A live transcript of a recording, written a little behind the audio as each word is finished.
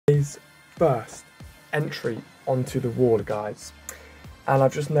today's first entry onto the wall, guys, and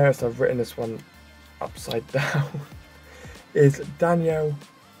I've just noticed I've written this one upside down, is Daniel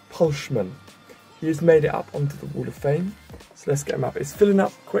Pulschman. He has made it up onto the Wall of Fame, so let's get him up. It's filling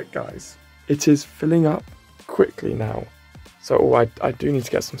up quick, guys. It is filling up quickly now. So I do need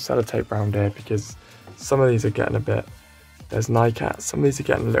to get some sellotape around here because some of these are getting a bit, there's NICAT, some of these are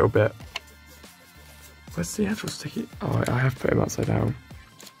getting a little bit, where's the actual sticky? Oh, I have put him upside down.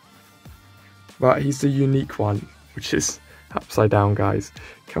 But he's the unique one, which is upside down, guys.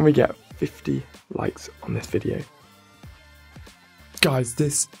 Can we get 50 likes on this video? Guys,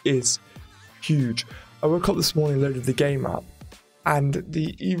 this is huge. I woke up this morning, loaded the game up, and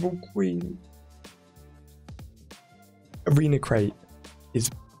the Evil Queen Arena crate is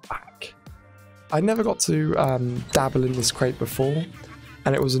back. I never got to dabble in this crate before,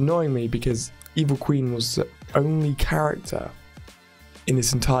 and it was annoying me because Evil Queen was the only character in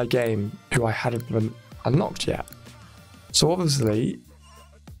this entire game who I hadn't unlocked yet. So obviously,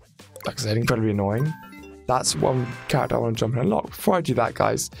 like I said, incredibly annoying. That's one character I want to jump and unlock. Before I do that,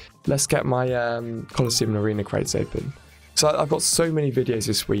 guys, let's get my Colosseum and Arena crates open. So I've got so many videos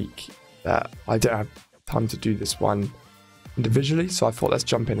this week that I don't have time to do this one individually, so I thought let's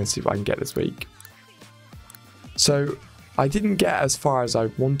jump in and see what I can get this week. So I didn't get as far as I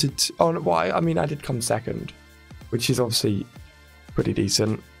wanted to. Oh, well, I mean, I did come second, which is obviously pretty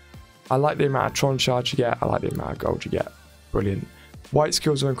decent. I like the amount of Tron shards you get. I like the amount of gold you get. Brilliant. White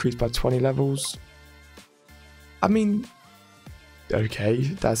skills are increased by 20 levels. I mean, okay,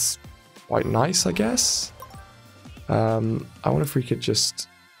 that's quite nice, I guess. I wonder if we could just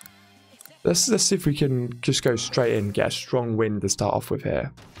let's see if we can just go straight in, get a strong win to start off with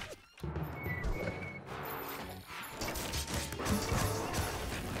here.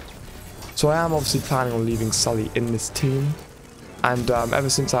 So I am obviously planning on leaving Sully in this team, and ever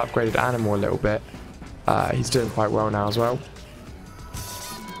since I upgraded Animal a little bit, he's doing quite well now as well.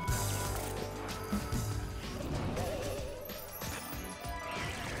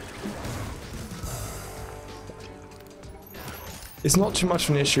 It's not too much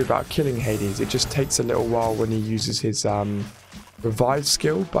of an issue about killing Hades, it just takes a little while when he uses his revive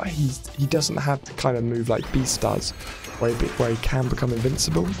skill, but he doesn't have the kind of move like Beast does, where he can become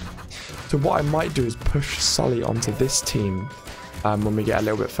invincible. So what I might do is push Sully onto this team when we get a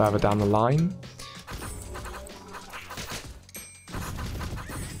little bit further down the line.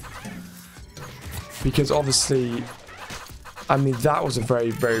 Because obviously, I mean, that was a very,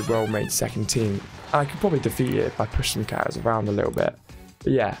 very well made second team. I could probably defeat it if I push some characters around a little bit.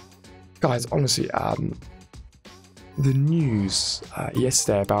 But yeah, guys, honestly, the news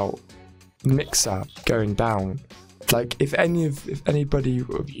yesterday about Mixer going down. Like, if anybody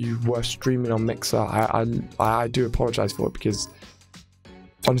of you were streaming on Mixer, I do apologize for it, because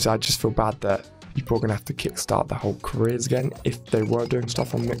honestly, I just feel bad that people are gonna have to kickstart their whole careers again if they were doing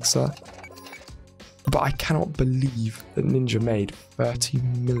stuff on Mixer. But I cannot believe that Ninja made £30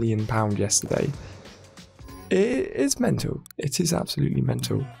 million yesterday. It is mental. It is absolutely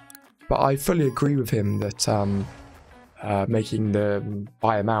mental. But I fully agree with him that making the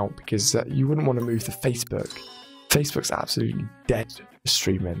buy him out, because you wouldn't want to move to Facebook. Facebook's absolutely dead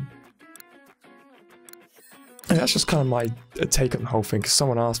streaming. And that's just kind of my take on the whole thing, because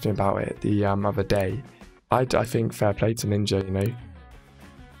someone asked me about it the other day. I think fair play to Ninja, you know.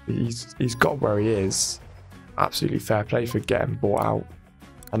 He's got where he is. Absolutely fair play for getting bought out.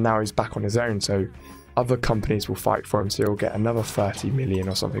 And now he's back on his own, so other companies will fight for him, so he'll get another 30 million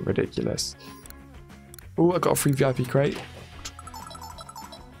or something ridiculous. Oh, I got a free VIP crate.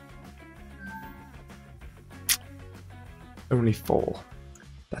 Only 4.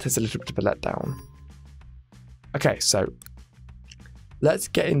 That is a little bit of a letdown. Okay, so let's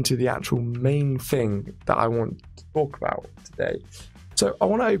get into the actual main thing that I want to talk about today. So I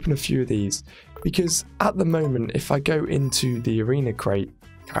want to open a few of these, because at the moment, if I go into the Arena crate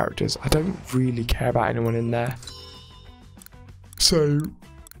characters, I don't really care about anyone in there. So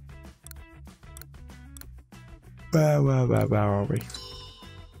where are we?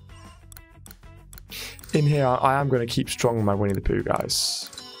 In here, I am going to keep strong on my Winnie the Pooh,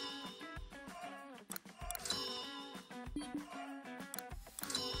 guys.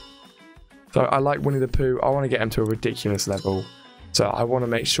 So I like Winnie the Pooh. I want to get him to a ridiculous level. So I want to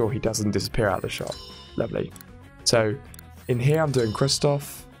make sure he doesn't disappear out of the shop. Lovely. So in here, I'm doing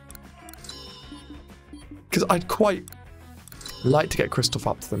Kristoff, because I'd quite like to get Kristoff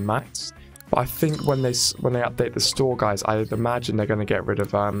up to the max. But I think when they update the store, guys, I'd imagine they're going to get rid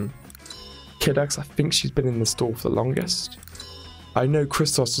of Kidda, because I think she's been in the store for the longest. I know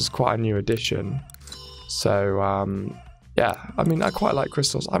Kristoff is quite a new addition, so yeah, I mean, I quite like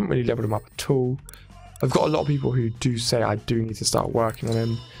crystals. I haven't really leveled them up at all. I've got a lot of people who do say I do need to start working on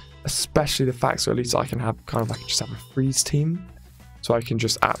him, especially the fact so at least I can have kind of like just have a freeze team, so I can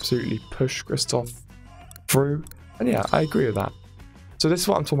just absolutely push Kristoff through. And yeah, I agree with that. So this is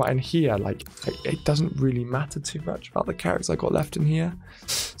what I'm talking about in here. Like, it doesn't really matter too much about the characters I got left in here.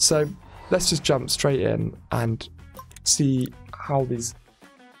 So let's just jump straight in and see how these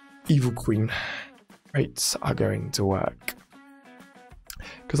Evil Queen rates are going to work.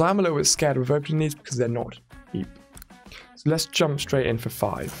 Because I'm a little bit scared of opening these because they're not cheap. So let's jump straight in for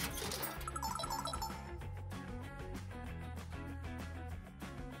 5.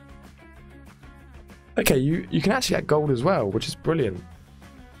 Okay, you can actually get gold as well, which is brilliant.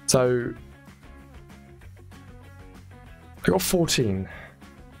 So I got 14.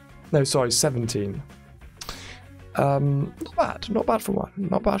 No, sorry, 17. Not bad for one.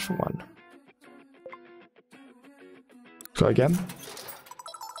 Not bad for one. Go again.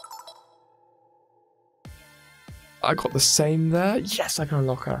 I got the same there. Yes, I can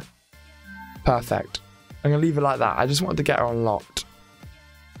unlock her. Perfect. I'm going to leave it like that. I just wanted to get her unlocked.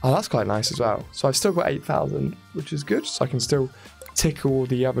 Oh, that's quite nice as well. So I've still got 8,000, which is good. So I can still tick all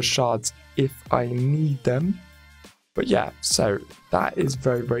the other shards if I need them. But yeah, so that is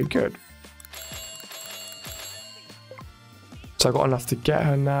very, very good. So I got enough to get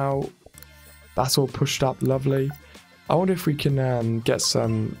her now. That's all pushed up, lovely. I wonder if we can get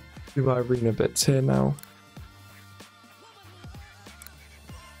some my arena bits here now.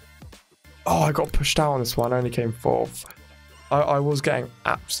 Oh, I got pushed out on this one. I only came 4th. I was getting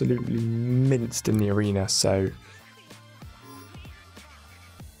absolutely minced in the arena, so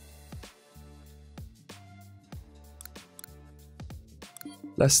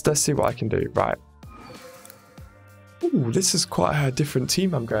let's see what I can do. Right. Ooh, this is quite a different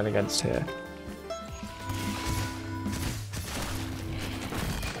team I'm going against here.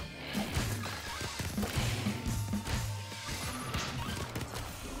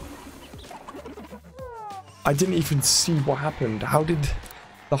 I didn't even see what happened. How did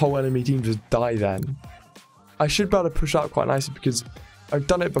the whole enemy team just die then? I should be able to push out quite nicely because I've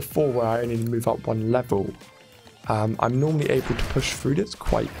done it before where I only move up 1 level. I'm normally able to push through this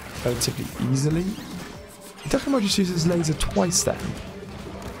quite relatively easily. How come I just use this laser twice then?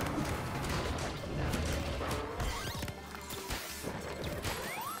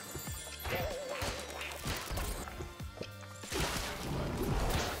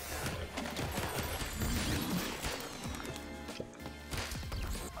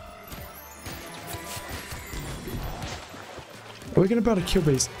 Are we going to be able to kill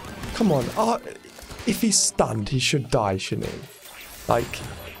these? Come on. Oh, if he's stunned, he should die, shouldn't he? Like,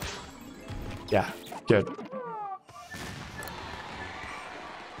 yeah, good.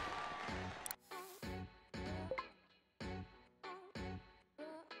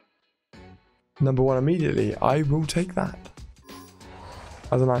 Number 1 immediately. I will take that.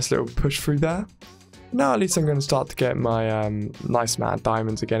 That's a nice little push through there. Now at least I'm going to start to get my nice amount of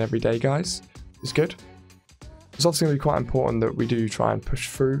diamonds again every day, guys. It's good. It's obviously going to be quite important that we do try and push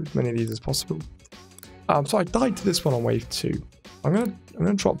through as many of these as possible. So I died to this one on wave 2. I'm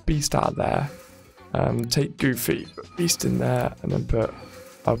gonna drop Beast out there. Take Goofy, put Beast in there, and then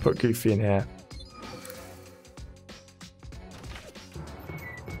I'll put Goofy in here.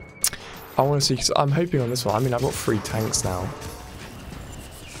 I want to see, because I'm hoping on this one. I mean, I've got 3 tanks now.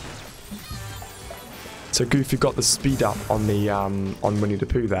 So Goofy got the speed up on the on Winnie the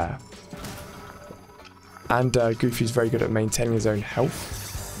Pooh there. And Goofy's very good at maintaining his own health.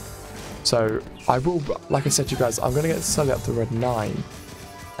 So I will, like I said to you guys, I'm going to get Sully up to red 9.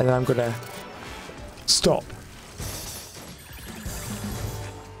 And then I'm going to stop.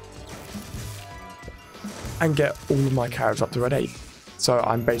 And get all of my characters up to red 8. So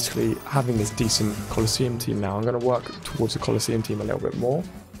I'm basically having this decent Colosseum team now. I'm going to work towards the Colosseum team a little bit more.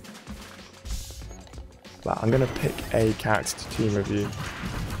 But I'm going to pick a character to team with you.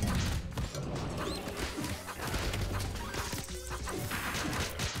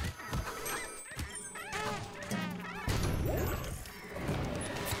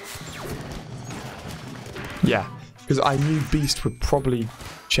 Yeah, because I knew Beast would probably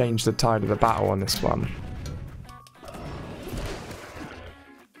change the tide of the battle on this one.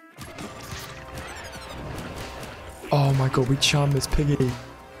 Oh my god, we charmed this piggy.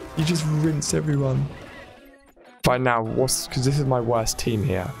 You just rinsed everyone. Right now, because this is my worst team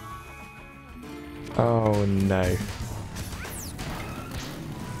here. Oh no.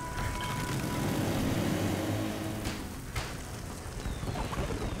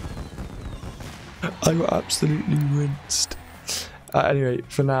 I got absolutely rinsed. Anyway,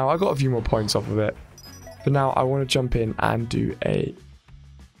 for now, I got a few more points off of it. For now, I want to jump in and do a...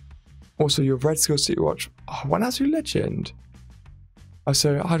 Also, your red skill city watch. Oh, one absolute legend.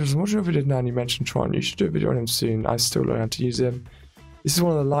 So, I was watching a video now and you mentioned Tron. You should do a video on him soon. I still learn how to use him. This is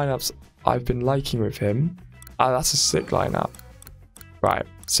one of the lineups I've been liking with him. That's a sick lineup. Right,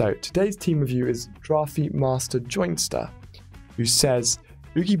 so today's team review is Drafty Master Joinster, who says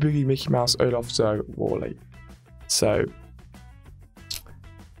Oogie Boogie, Mickey Mouse, Olaf, Zerg, Wally. So,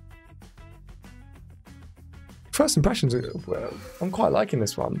 first impressions, I'm quite liking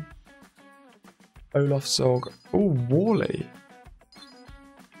this one. Olaf, Zerg, oh, Wally.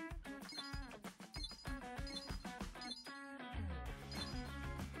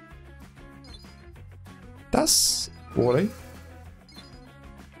 That's Wally.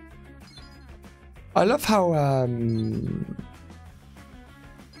 I love how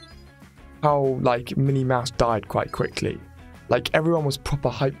like Minnie Mouse died quite quickly. Like everyone was proper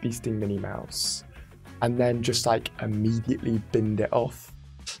hype beasting Minnie Mouse, and then just like immediately binned it off.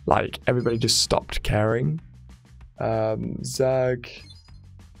 Like everybody just stopped caring. Zerg.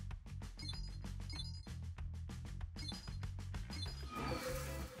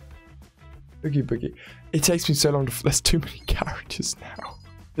 Boogie Boogie. It takes me so long to... There's too many characters now.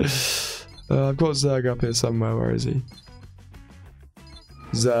 I've got Zerg up here somewhere. Where is he?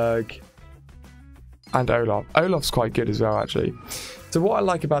 Zerg. And Olaf. Olaf's quite good as well, actually. So what I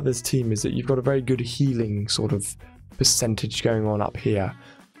like about this team is that you've got a very good healing sort of percentage going on up here.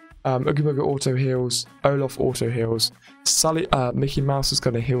 Oogie Boogie auto heals. Olaf auto heals. Sully, Mickey Mouse is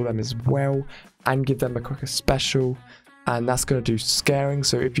going to heal them as well and give them a quicker special. And that's going to do scaring.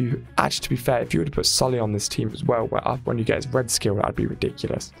 So if you... Actually, to be fair, if you were to put Sully on this team as well, where when you get his red skill, that'd be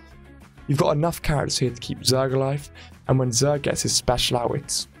ridiculous. You've got enough characters here to keep Zerg alive, and when Zerg gets his special out,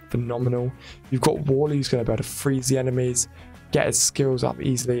 it's phenomenal. You've got Wally who's going to be able to freeze the enemies, get his skills up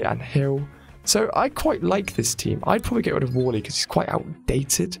easily, and heal. So I quite like this team. I'd probably get rid of Wally because he's quite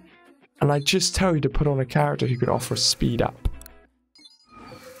outdated, and I just tell you to put on a character who can offer a speed up,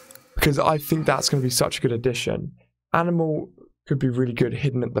 because I think that's going to be such a good addition. Animal could be really good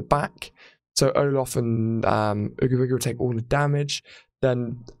hidden at the back, so Olaf and Oogie Boogie will take all the damage.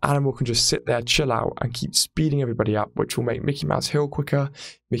 Then Animal can just sit there, chill out, and keep speeding everybody up, which will make Mickey Mouse heal quicker.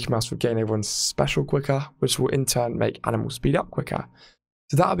 Mickey Mouse will gain everyone's special quicker, which will in turn make Animal speed up quicker.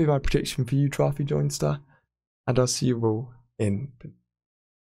 So that'll be my prediction for you, Drafty Joinster, and I'll see you all in the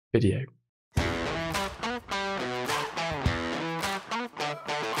video.